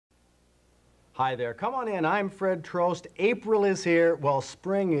Hi there, come on in. I'm Fred Trost. April is here. Well,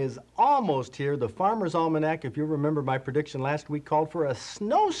 spring is almost here. The Farmer's Almanac, if you remember my prediction last week, called for a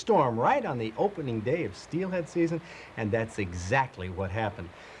snowstorm right on the opening day of steelhead season, and that's exactly what happened.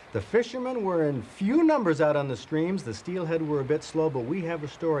 The fishermen were in few numbers out on the streams. The steelhead were a bit slow, but we have a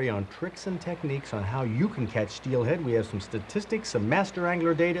story on tricks and techniques on how you can catch steelhead. We have some statistics, some master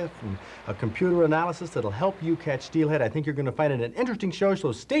angler data from a computer analysis that'll help you catch steelhead. I think you're going to find it an interesting show,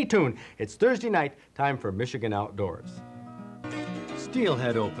 so stay tuned. It's Thursday night, time for Michigan Outdoors.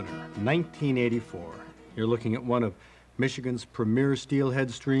 Steelhead opener, 1984. You're looking at one of Michigan's premier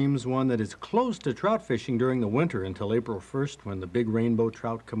steelhead streams, one that is closed to trout fishing during the winter until April 1st when the big rainbow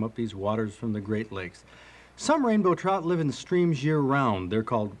trout come up these waters from the Great Lakes. Some rainbow trout live in streams year-round. They're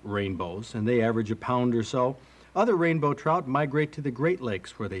called rainbows, and they average a pound or so. Other rainbow trout migrate to the Great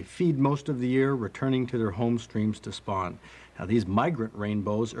Lakes, where they feed most of the year, returning to their home streams to spawn. Now, these migrant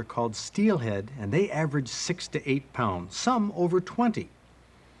rainbows are called steelhead, and they average 6 to 8 pounds, some over 20.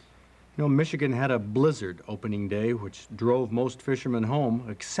 You know, Michigan had a blizzard opening day, which drove most fishermen home,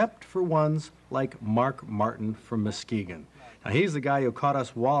 except for ones like Mark Martin from Muskegon. Now, he's the guy who caught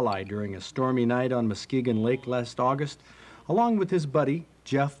us walleye during a stormy night on Muskegon Lake last August, along with his buddy,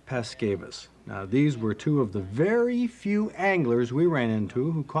 Jeff Pascavas. Now, these were two of the very few anglers we ran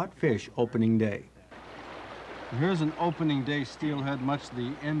into who caught fish opening day. Here's an opening day steelhead, much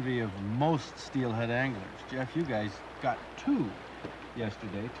the envy of most steelhead anglers. Jeff, you guys got two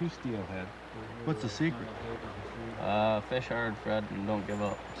yesterday, two steelhead. What's the secret? Fish hard, Fred, and don't give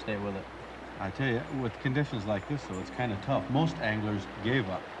up. Stay with it. I tell you, with conditions like this, though, it's kind of tough. Most anglers gave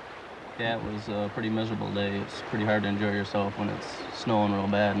up. Yeah, it was a pretty miserable day. It's pretty hard to enjoy yourself when it's snowing real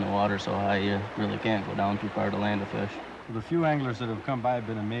bad and the water's so high you really can't go down too far to land a fish. Well, the few anglers that have come by have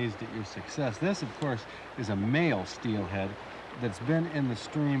been amazed at your success. This, of course, is a male steelhead that's been in the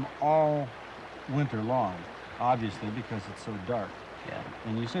stream all winter long, obviously, because it's so dark. Yeah.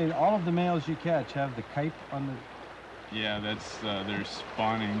 And you say all of the males you catch have the kite on the... Yeah, that's their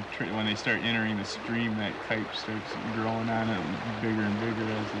spawning. When they start entering the stream, that kite starts growing on it bigger and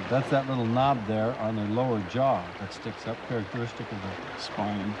bigger as they... That's that little knob there on their lower jaw that sticks up, characteristic of the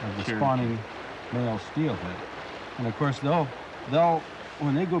spawning male steelhead. And of course, they'll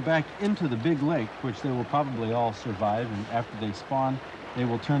when they go back into the big lake, which they will probably all survive, and after they spawn, they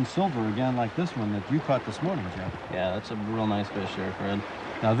will turn silver again, like this one that you caught this morning, Jeff. Yeah, that's a real nice fish there, Fred.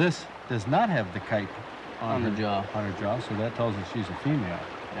 Now this does not have the kite on the jaw. On her jaw, so that tells us she's a female.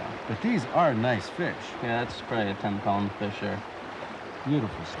 Yeah. But these are nice fish. Yeah, that's probably a 10-pound fish there.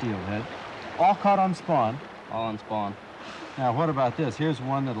 Beautiful steelhead. All caught on spawn. All on spawn. Now, what about this? Here's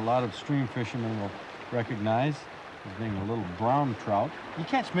one that a lot of stream fishermen will recognize as being a little brown trout. You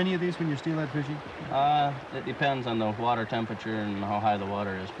catch many of these when you're steelhead fishing? It depends on the water temperature and how high the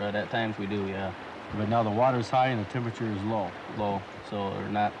water is, Fred. At times we do, yeah. But now the water's high and the temperature is low. Low, so they're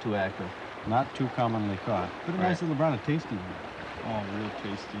not too active. Not too commonly caught. But a nice little brown, a tasty one. Oh, real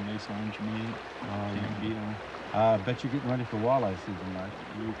tasty. Nice orange meat. Can't beat them. I bet you're getting ready for walleye season, Mark.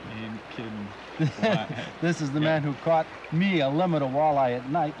 You ain't kidding. This is the man who caught me a limit of walleye at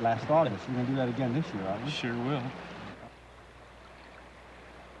night last August. You're going to do that again this year, aren't you? Sure will.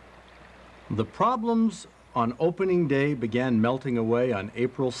 The problems on opening day began melting away on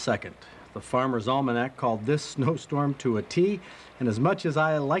April 2nd. The Farmer's Almanac called this snowstorm to a T, and as much as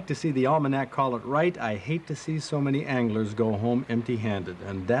I like to see the almanac call it right, I hate to see so many anglers go home empty-handed,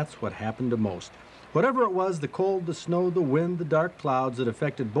 and that's what happened to most. Whatever it was, the cold, the snow, the wind, the dark clouds, it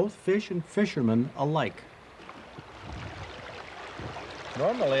affected both fish and fishermen alike.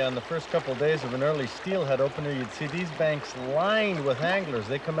 Normally, on the first couple days of an early steelhead opener, you'd see these banks lined with anglers.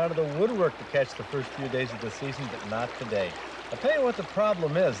 They come out of the woodwork to catch the first few days of the season, but not today. I'll tell you what the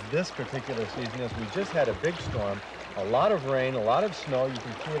problem is this particular season is we just had a big storm, a lot of rain, a lot of snow. You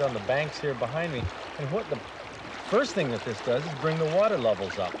can see it on the banks here behind me. And what the first thing that this does is bring the water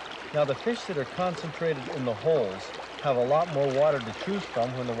levels up. Now, the fish that are concentrated in the holes have a lot more water to choose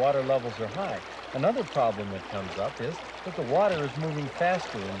from when the water levels are high. Another problem that comes up is that the water is moving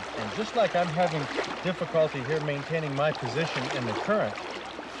faster, and just like I'm having difficulty here maintaining my position in the current,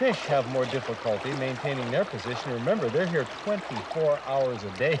 fish have more difficulty maintaining their position. Remember, they're here 24 hours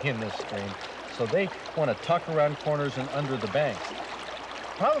a day in this stream, so they want to tuck around corners and under the banks.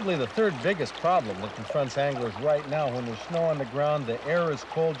 Probably the third biggest problem that confronts anglers right now, when there's snow on the ground, the air is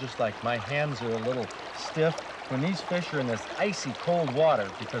cold, just like my hands are a little stiff. When these fish are in this icy cold water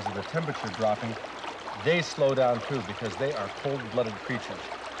because of the temperature dropping, they slow down too because they are cold-blooded creatures.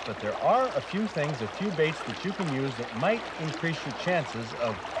 But there are a few things, a few baits that you can use that might increase your chances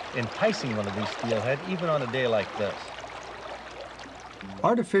of enticing one of these steelhead, even on a day like this.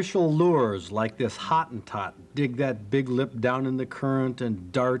 Artificial lures like this Hottentot dig that big lip down in the current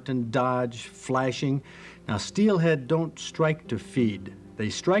and dart and dodge, flashing. Now, steelhead don't strike to feed. They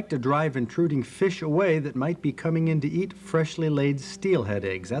strike to drive intruding fish away that might be coming in to eat freshly laid steelhead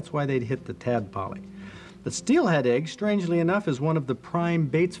eggs. That's why they'd hit the tadpole. The steelhead egg, strangely enough, is one of the prime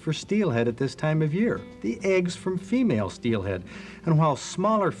baits for steelhead at this time of year, the eggs from female steelhead. And while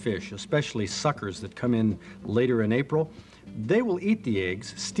smaller fish, especially suckers that come in later in April, they will eat the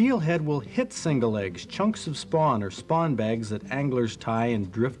eggs, steelhead will hit single eggs, chunks of spawn or spawn bags that anglers tie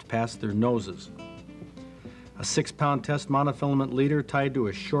and drift past their noses. A 6-pound test monofilament leader tied to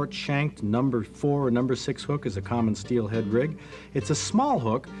a short-shanked number 4 or number 6 hook is a common steelhead rig. It's a small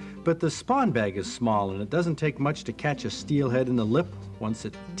hook, but the spawn bag is small, and it doesn't take much to catch a steelhead in the lip once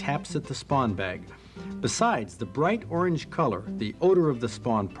it taps at the spawn bag. Besides, the bright orange color, the odor of the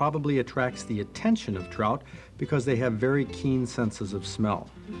spawn probably attracts the attention of trout because they have very keen senses of smell.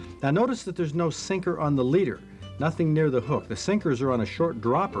 Now notice that there's no sinker on the leader, nothing near the hook. The sinkers are on a short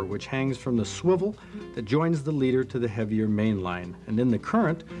dropper which hangs from the swivel that joins the leader to the heavier main line. And in the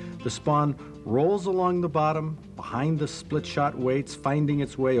current, the spawn rolls along the bottom, behind the split-shot weights, finding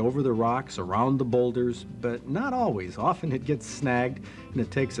its way over the rocks, around the boulders, but not always. Often it gets snagged, and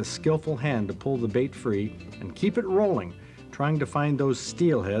it takes a skillful hand to pull the bait free and keep it rolling, trying to find those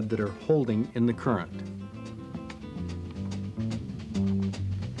steelhead that are holding in the current.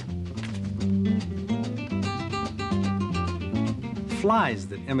 Flies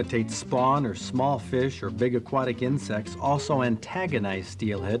that imitate spawn or small fish or big aquatic insects also antagonize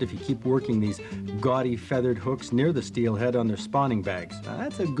steelhead if you keep working these gaudy feathered hooks near the steelhead on their spawning bags. Now,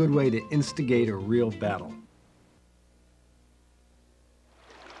 that's a good way to instigate a real battle.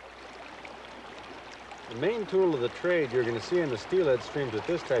 The main tool of the trade you're going to see in the steelhead streams at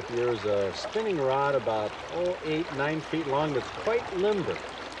this type of year is a spinning rod about 8, 9 feet long that's quite limber.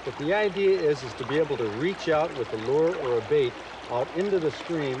 But the idea is to be able to reach out with a lure or a bait out into the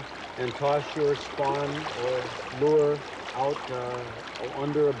stream and toss your spawn or lure out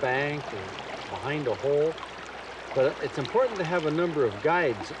under a bank or behind a hole. But it's important to have a number of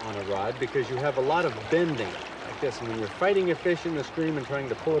guides on a rod because you have a lot of bending like this. And when you're fighting a fish in the stream and trying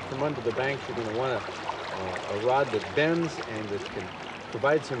to pull it from under the banks, you're going to want a rod that bends and that can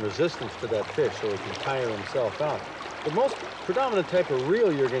provide some resistance to that fish so it can tire himself out. The most predominant type of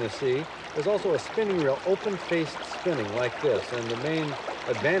reel you're going to see is also a spinning reel, open-faced spinning like this. And the main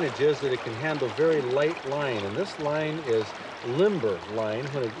advantage is that it can handle very light line. And this line is limber line.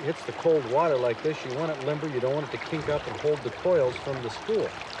 When it hits the cold water like this, you want it limber. You don't want it to kink up and hold the coils from the spool.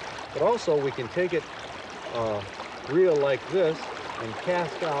 But also, we can take it reel like this and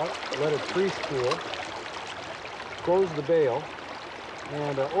cast out, let it free spool, close the bail.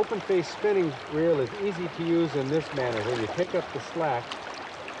 And an open-face spinning reel is easy to use in this manner, where you pick up the slack,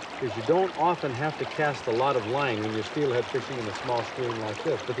 because you don't often have to cast a lot of line when you're steelhead fishing in a small stream like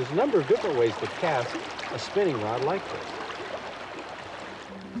this. But there's a number of different ways to cast a spinning rod like this.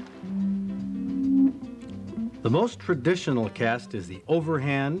 The most traditional cast is the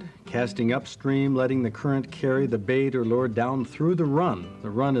overhand, casting upstream, letting the current carry the bait or lure down through the run. The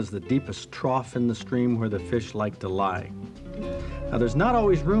run is the deepest trough in the stream where the fish like to lie. Now, there's not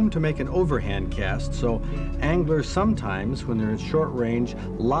always room to make an overhand cast, so anglers sometimes, when they're at short range,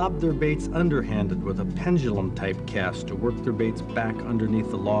 lob their baits underhanded with a pendulum-type cast to work their baits back underneath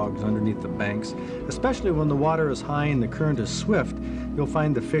the logs, underneath the banks. Especially when the water is high and the current is swift, you'll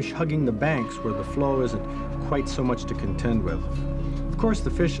find the fish hugging the banks where the flow isn't quite so much to contend with. Of course,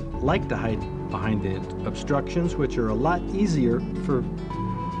 the fish like to hide behind the obstructions, which are a lot easier for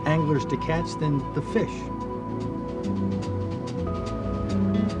anglers to catch than the fish.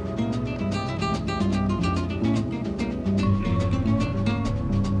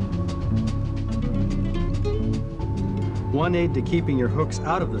 One aid to keeping your hooks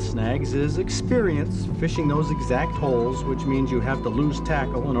out of the snags is experience fishing those exact holes, which means you have to lose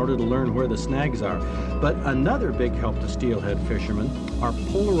tackle in order to learn where the snags are. But another big help to steelhead fishermen are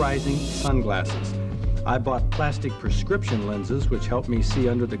polarizing sunglasses. I bought plastic prescription lenses, which help me see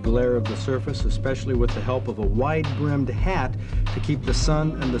under the glare of the surface, especially with the help of a wide-brimmed hat to keep the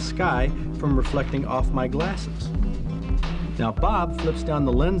sun and the sky from reflecting off my glasses. Now, Bob flips down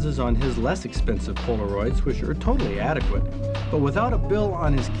the lenses on his less expensive Polaroids, which are totally adequate. But without a bill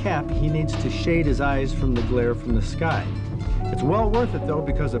on his cap, he needs to shade his eyes from the glare from the sky. It's well worth it, though,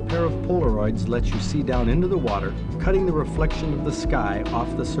 because a pair of Polaroids lets you see down into the water, cutting the reflection of the sky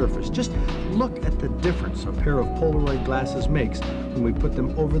off the surface. Just look at the difference a pair of Polaroid glasses makes when we put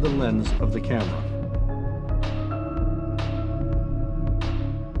them over the lens of the camera.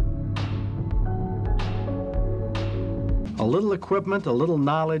 A little equipment, a little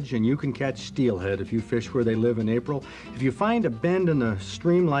knowledge, and you can catch steelhead if you fish where they live in April. If you find a bend in a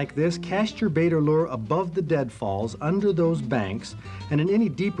stream like this, cast your bait or lure above the deadfalls, under those banks, and in any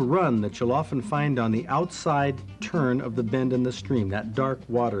deep run that you'll often find on the outside turn of the bend in the stream, that dark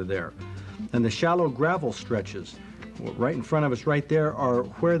water there. And the shallow gravel stretches, right in front of us right there, are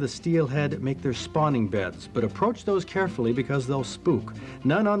where the steelhead make their spawning beds. But approach those carefully because they'll spook.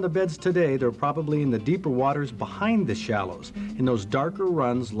 None on the beds today. They're probably in the deeper waters behind the shallows, in those darker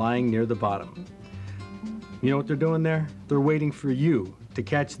runs lying near the bottom. You know what they're doing there? They're waiting for you to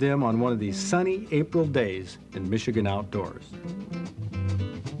catch them on one of these sunny April days in Michigan outdoors.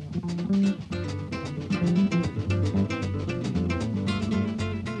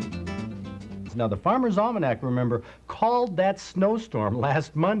 Now, the Farmer's Almanac, remember, called that snowstorm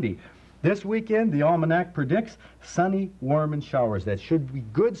last Monday. This weekend, the Almanac predicts sunny, warm, and showers. That should be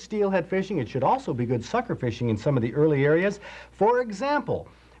good steelhead fishing. It should also be good sucker fishing in some of the early areas. For example,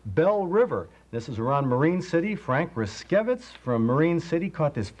 Bell River. This is around Marine City. Frank Riskevitz from Marine City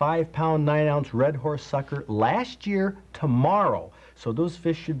caught this 5-pound, 9-ounce red horse sucker last year tomorrow. So those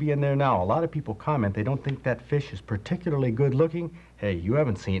fish should be in there now. A lot of people comment they don't think that fish is particularly good looking. Hey, you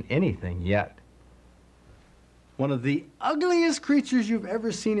haven't seen anything yet. One of the ugliest creatures you've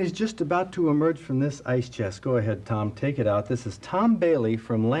ever seen is just about to emerge from this ice chest. Go ahead, Tom, take it out. This is Tom Bailey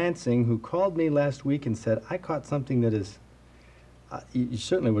from Lansing, who called me last week and said, I caught something that is, you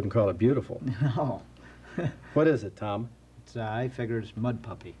certainly wouldn't call it beautiful. No. What is it, Tom? I figure it's mud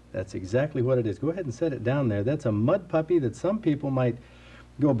puppy. That's exactly what it is. Go ahead and set it down there. That's a mud puppy that some people might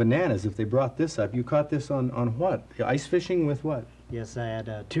go bananas if they brought this up. You caught this on what? Ice fishing with what? Yes, I had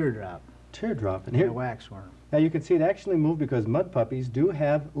a teardrop. Teardrop. And here, a waxworm. Now you can see it actually moved because mud puppies do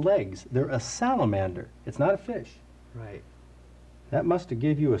have legs. They're a salamander. It's not a fish. Right. That must have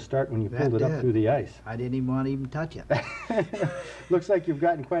gave you a start when you pulled it up through the ice. I didn't even want to even touch it. Looks like you've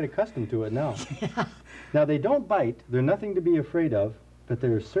gotten quite accustomed to it now. Yeah. Now they don't bite. They're nothing to be afraid of, but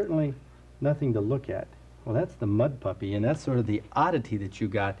they're certainly nothing to look at. Well, that's the mud puppy, and that's sort of the oddity that you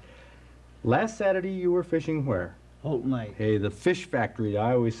got. Last Saturday you were fishing where? Holton Lake. Hey, the fish factory,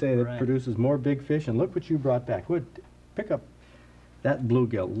 I always say, that right. produces more big fish, and look what you brought back. Pick up that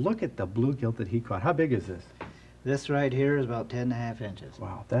bluegill. Look at the bluegill that he caught. How big is this? This right here is about 10.5 inches.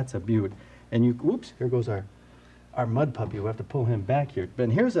 Wow, that's a beaut. And you, whoops, here goes our mud puppy. We'll have to pull him back here. But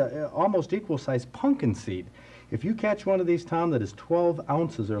here's a almost equal-sized pumpkin seed. If you catch one of these, Tom, that is 12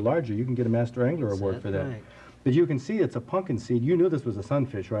 ounces or larger, you can get a Master Angler Award for that. Right. But you can see it's a pumpkin seed. You knew this was a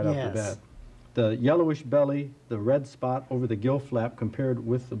sunfish right off the bat. The yellowish belly, the red spot over the gill flap compared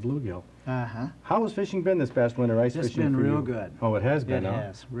with the bluegill. Uh-huh. How has fishing been this past winter, ice fishing for you? It's been real good. Oh, it has been, It huh?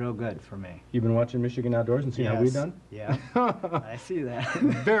 has. Real good for me. You've been watching Michigan Outdoors and seeing how we've done? Yeah. I see that.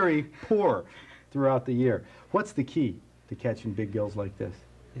 Very poor throughout the year. What's the key to catching big gills like this?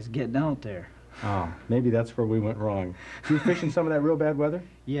 It's getting out there. Oh, maybe that's where we went wrong. You fishing some of that real bad weather?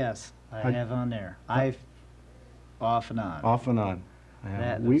 Yes, I have on there. I've off and on. Off and on.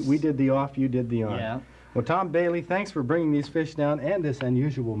 We did the off, you did the on. Yeah. Well, Tom Bailey, thanks for bringing these fish down and this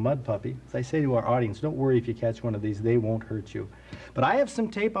unusual mud puppy. As I say to our audience, don't worry if you catch one of these. They won't hurt you. But I have some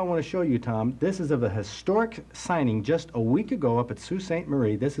tape I want to show you, Tom. This is of a historic signing just a week ago up at Sault Ste.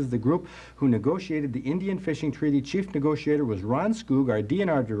 Marie. This is the group who negotiated the Indian Fishing Treaty. Chief negotiator was Ron Skoog, our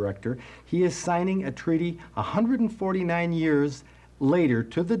DNR director. He is signing a treaty 149 years later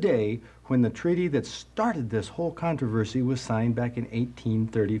to the day when the treaty that started this whole controversy was signed back in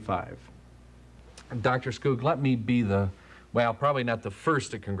 1835. Dr. Skoog, let me be the, well, probably not the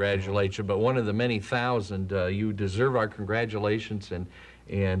first to congratulate you, but one of the many thousand. You deserve our congratulations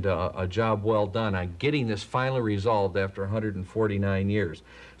and a job well done on getting this finally resolved after 149 years.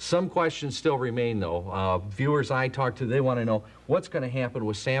 Some questions still remain, though. Viewers I talk to, they want to know what's going to happen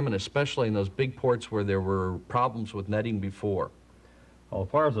with salmon, especially in those big ports where there were problems with netting before. Well, as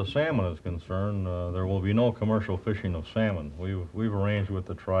far as the salmon is concerned, there will be no commercial fishing of salmon. We've arranged with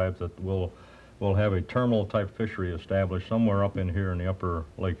the tribes that we'll have a terminal type fishery established somewhere up in here in the upper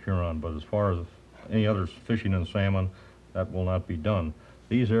Lake Huron, but as far as any other fishing in salmon, that will not be done.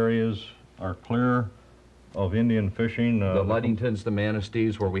 These areas are clear of Indian fishing. The Ludingtons, the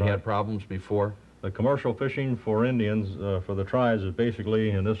Manastees, where we had problems before? The commercial fishing for Indians, for the tribes, is basically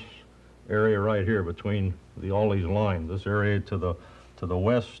in this area right here between all these lines. This area to the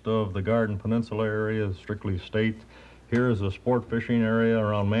west of the Garden Peninsula area is strictly state. Here is a sport fishing area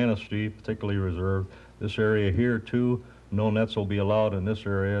around Manistee, particularly reserved. This area here, too, no nets will be allowed in this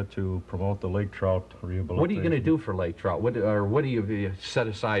area to promote the lake trout rehabilitation. What are you going to do for lake trout? What do you set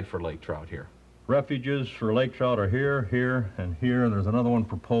aside for lake trout here? Refuges for lake trout are here, here, and here. There's another one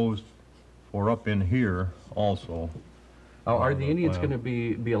proposed for up in here also. Are the Indians going to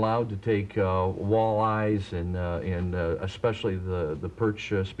be allowed to take walleyes and especially the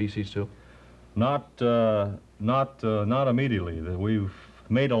perch species too? Not immediately. We've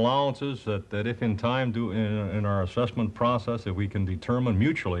made allowances that if in time in our assessment process, if we can determine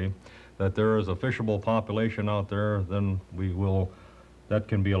mutually that there is a fishable population out there, then that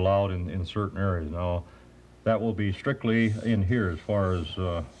can be allowed in certain areas. Now, that will be strictly in here as far as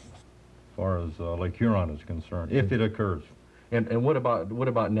Lake Huron is concerned, if it occurs. And what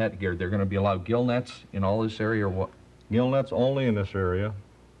about net gear? They're going to be allowed gill nets in all this area, or what? Gill nets only in this area,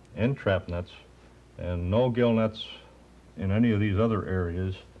 and trap nets, and no gill nets in any of these other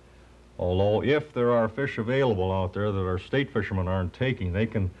areas. Although, if there are fish available out there that our state fishermen aren't taking, they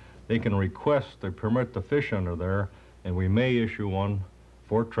can request to permit the fish under there, and we may issue one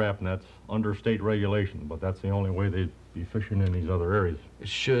for trap nets under state regulation. But that's the only way they'd be fishing in these other areas.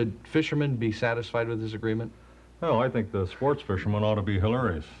 Should fishermen be satisfied with this agreement? Well, I think the sports fishermen ought to be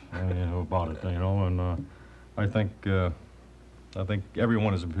hilarious about it, and I think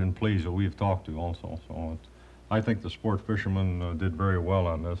everyone has been pleased that we've talked to also. So I think the sport fishermen did very well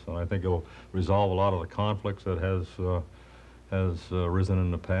on this, and I think it'll resolve a lot of the conflicts that has risen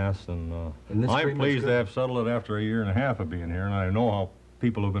in the past. And I'm pleased to have settled it after a year and a half of being here, and I know how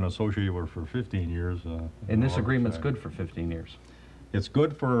people have been associated with it for 15 years. And this agreement's good for 15 years. It's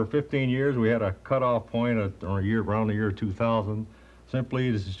good for 15 years. We had a cutoff point around the year 2000, simply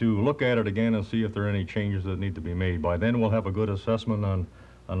is to look at it again and see if there are any changes that need to be made. By then, we'll have a good assessment on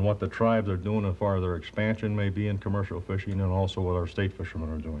what the tribes are doing as far as their expansion may be in commercial fishing, and also what our state fishermen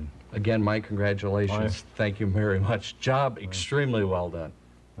are doing. Again, my congratulations. Thank you very much. Job extremely well done.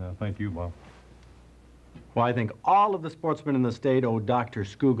 Thank you, Bob. Well, I think all of the sportsmen in the state owe Dr.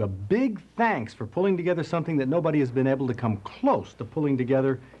 Skoog a big thanks for pulling together something that nobody has been able to come close to pulling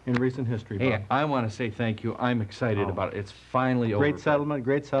together in recent history, Bob. Hey, I want to say thank you. I'm excited about it. It's finally over. Great settlement,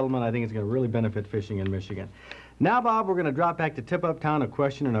 great settlement. I think it's going to really benefit fishing in Michigan. Now, Bob, we're going to drop back to Tip-Up Town, a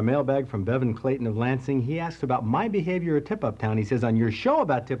question in a mailbag from Bevan Clayton of Lansing. He asked about my behavior at Tip-Up Town. He says, on your show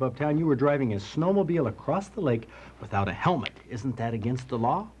about Tip-Up Town, you were driving a snowmobile across the lake without a helmet. Isn't that against the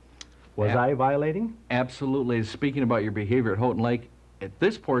law? Was I violating? Absolutely. Speaking about your behavior at Houghton Lake, at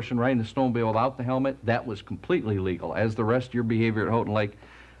this portion, riding the snowmobile without the helmet, that was completely legal. As the rest of your behavior at Houghton Lake,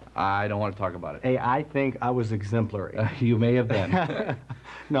 I don't want to talk about it. Hey, I think I was exemplary. You may have been.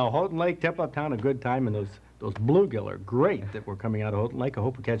 No, Houghton Lake, Tip-Up Town, a good time, and those bluegill are great that were coming out of Houghton Lake. I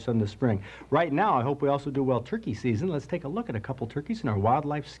hope we catch some this spring. Right now, I hope we also do well turkey season. Let's take a look at a couple turkeys in our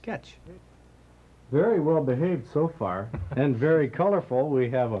wildlife sketch. Very well behaved so far, and very colorful. We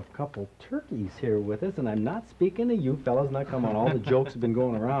have a couple turkeys here with us, and I'm not speaking to you fellas. Now, come on, all the jokes have been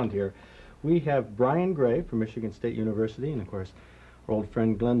going around here. We have Brian Gray from Michigan State University, and of course, our old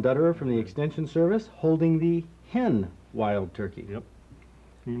friend Glenn Dutterer from the Extension Service, holding the hen wild turkey. Yep.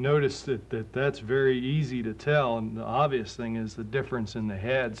 You notice that's very easy to tell, and the obvious thing is the difference in the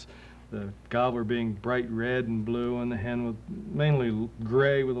heads. The gobbler being bright red and blue, and the hen with mainly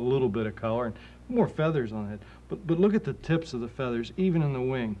gray with a little bit of color, and more feathers on the head. But look at the tips of the feathers, even in the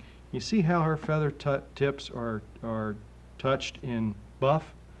wing. You see how her feather tips are touched in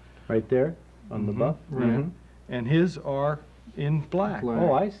buff? Right there on the buff? Right. And his are in black.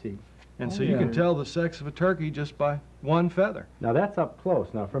 Oh, I see. And so you can tell the sex of a turkey just by one feather. Now that's up close.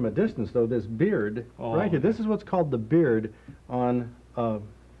 Now from a distance though, this beard, right here, this is what's called the beard on a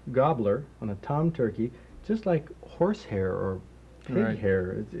gobbler, on a tom turkey, just like horsehair or pig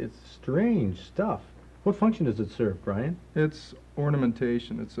hair. It's strange stuff. What function does it serve, Brian? It's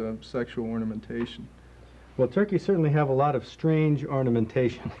ornamentation. It's a sexual ornamentation. Well, turkeys certainly have a lot of strange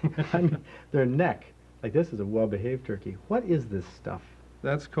ornamentation. I mean, their neck, like this is a well-behaved turkey. What is this stuff?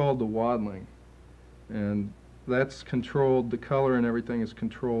 That's called the waddling, and that's controlled, the color and everything is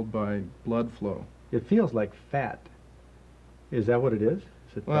controlled by blood flow. It feels like fat. Is that what it is?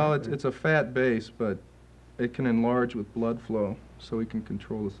 Well, it's a fat base, but it can enlarge with blood flow, so we can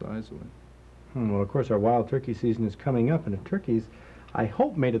control the size of it. Well, of course, our wild turkey season is coming up, and the turkeys, I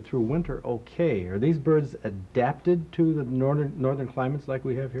hope, made it through winter okay. Are these birds adapted to the northern climates like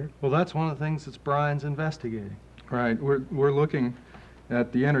we have here? Well, that's one of the things that Brian's investigating. Right. We're looking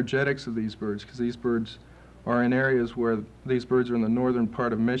at the energetics of these birds, because these birds are in areas where these birds are in the northern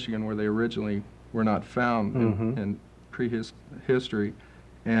part of Michigan, where they originally were not found in prehistory.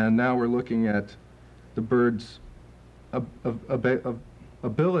 And now we're looking at the birds'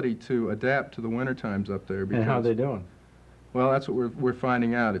 ability to adapt to the winter times up there. And how are they doing? Well, that's what we're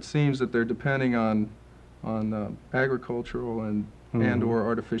finding out. It seems that they're depending on agricultural and or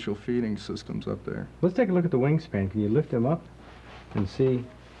artificial feeding systems up there. Let's take a look at the wingspan. Can you lift them up and see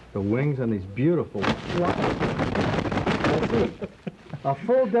the wings on these beautiful flies? see. A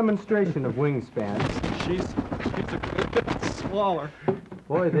full demonstration of wingspan. She's a good bit smaller.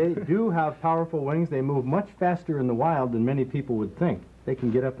 Boy, they do have powerful wings. They move much faster in the wild than many people would think. They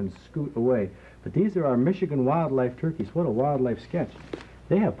can get up and scoot away. But these are our Michigan wildlife turkeys. What a wildlife sketch.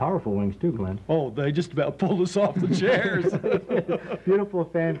 They have powerful wings too, Glenn. Oh, they just about pulled us off the chairs. Beautiful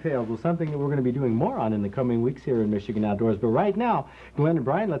fantails. Well, something that we're going to be doing more on in the coming weeks here in Michigan Outdoors. But right now, Glenn and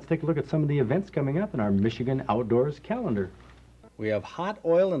Brian, let's take a look at some of the events coming up in our Michigan Outdoors calendar. We have hot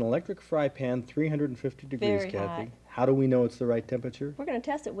oil and electric fry pan, 350 degrees, Very Kathy. hot. How do we know it's the right temperature? We're going to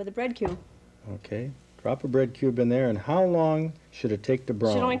test it with a bread cube. Okay. Drop a bread cube in there, and how long should it take to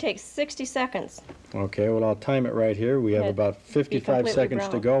brown? Should only take 60 seconds. Okay, well, I'll time it right here. We have It'd about 55 completely seconds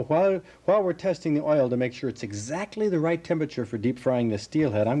to brown. go. While we're testing the oil to make sure it's exactly the right temperature for deep frying the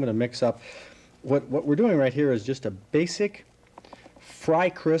steelhead, I'm going to mix up. What we're doing right here is just a basic fry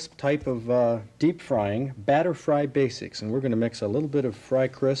crisp type of deep frying, batter fry basics. And we're going to mix a little bit of fry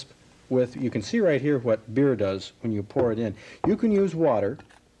crisp with, you can see right here what beer does when you pour it in. You can use water,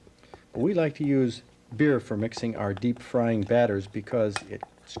 but we like to use beer for mixing our deep frying batters because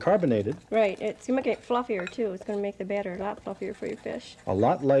it's carbonated, Right. It's going to make it fluffier, too. It's going to make the batter a lot fluffier for your fish. a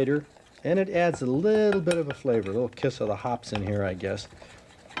lot lighter, and it adds a little bit of a flavor, a little kiss of the hops in here, I guess.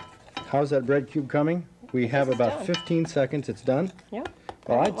 How's that bread cube coming? We have This is about done. 15 seconds. It's done? Yeah.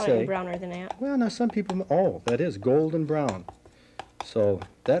 Well, I I'd don't want it any say, browner than that. well, now some people, oh, that is golden brown. So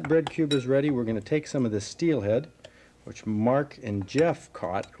that bread cube is ready. We're going to take some of this steelhead, which Mark and Jeff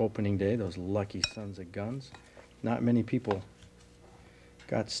caught opening day, those lucky sons of guns. Not many people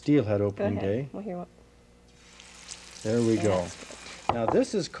got steelhead Go opening ahead. day. We'll hear what. There we go. Now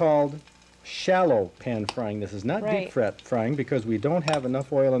this is called shallow pan frying. This is not Right. deep frying because we don't have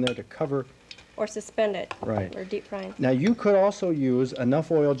enough oil in there to cover. Or suspend it. Right. Or deep frying. Now you could also use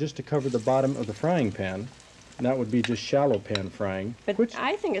enough oil just to cover the bottom of the frying pan. And that would be just shallow pan frying. But which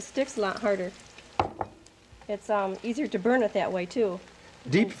I think it sticks a lot harder. It's easier to burn it that way, too.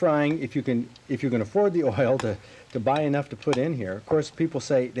 deep frying, if you can afford the oil to buy enough to put in here. Of course, people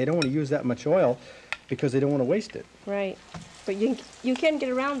say they don't want to use that much oil because they don't want to waste it. Right. But you can get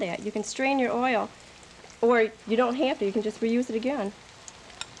around that. You can strain your oil, or you don't have to. You can just reuse it again.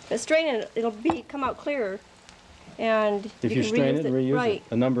 But straining it, it'll come out clearer, and If you can strain it and reuse right.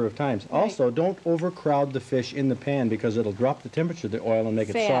 it a number of times. Right. Also, don't overcrowd the fish in the pan because it'll drop the temperature of the oil and make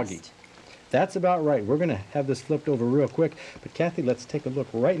it soggy. Fast. That's about right. We're going to have this flipped over real quick. But Kathy, let's take a look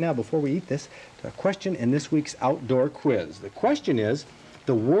right now before we eat this to a question in this week's outdoor quiz. The question is,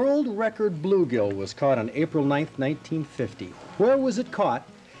 the world record bluegill was caught on April 9th, 1950. Where was it caught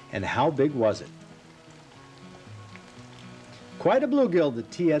and how big was it? Quite a bluegill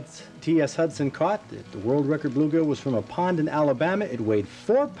that T.S. Hudson caught. The world record bluegill was from a pond in Alabama. It weighed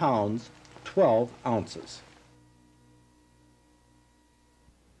 4 pounds, 12 ounces.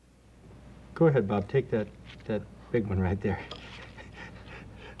 Go ahead, Bob. Take that big one right there.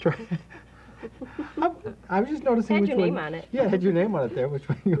 I was just noticing Had which your one. name on it. Yeah, had your name on it there. Which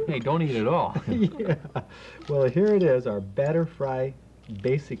one you? Hey, don't eat it all. Yeah. Well, here it is, our batter fry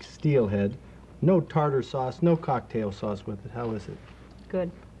basic steelhead. No tartar sauce, no cocktail sauce with it. How is it?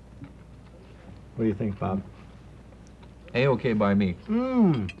 Good. What do you think, Bob? A-okay by me.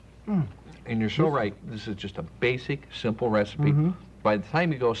 Mmm. And you're so right. This is just a basic, simple recipe. By the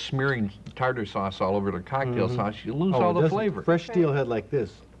time you go smearing tartar sauce all over the cocktail sauce, you lose all the flavor. Fresh steelhead like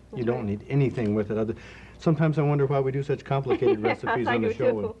this, you don't need anything with it. Sometimes I wonder why we do such complicated recipes I on the do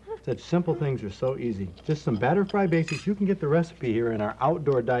show. too. Such simple things are so easy. Just some batter fry basics. You can get the recipe here in our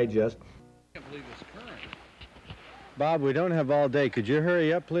Outdoor Digest. I can't believe it's current. Bob, we don't have all day. Could you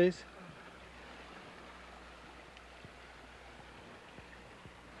hurry up, please?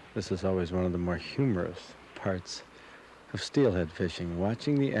 This is always one of the more humorous parts of steelhead fishing,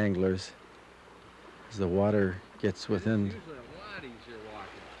 watching the anglers as the water gets within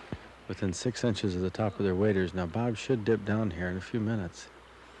 6 inches of the top of their waders. Now, Bob should dip down here in a few minutes.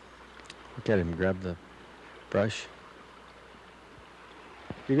 Look at him grab the brush.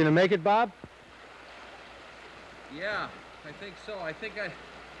 You gonna make it, Bob? Yeah, I think so. I think I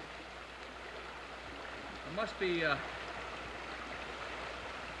must be a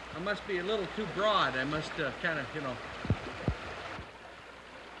little too broad. I must kind of, you know.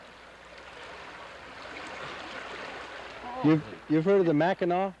 You've heard of the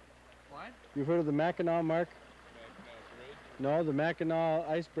Mackinac? What? You've heard of the Mackinac, Mark? No, the Mackinac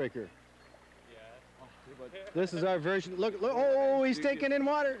icebreaker. Yeah. This is our version. Look! Oh, he's taking in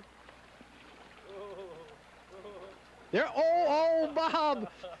water. There. Oh, Bob!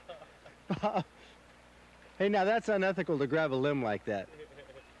 Bob. Hey, now that's unethical to grab a limb like that.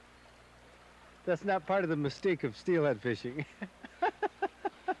 That's not part of the mystique of steelhead fishing.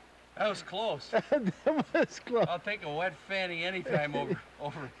 That was close. That was close. I'll take a wet fanny anytime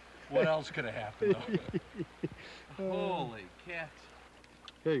over what else could have happened, though. Holy cats.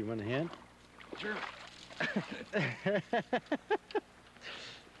 Here, you want a hand? Sure.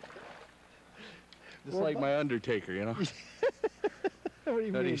 Just like my undertaker, you know. What do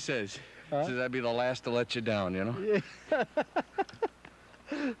you mean? He says. Huh? He says, I'd be the last to let you down, you know. Yeah.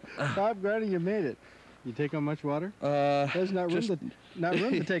 Bob Granny, you made it. You take on much water? There's not room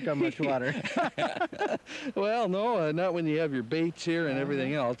to take on much water. Well, no, not when you have your baits here and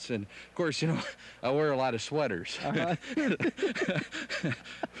everything else. And of course, you know, I wear a lot of sweaters.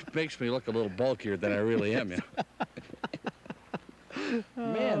 Makes me look a little bulkier than I really am, you know.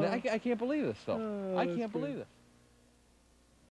 Man, I can't believe this stuff. I can't believe it.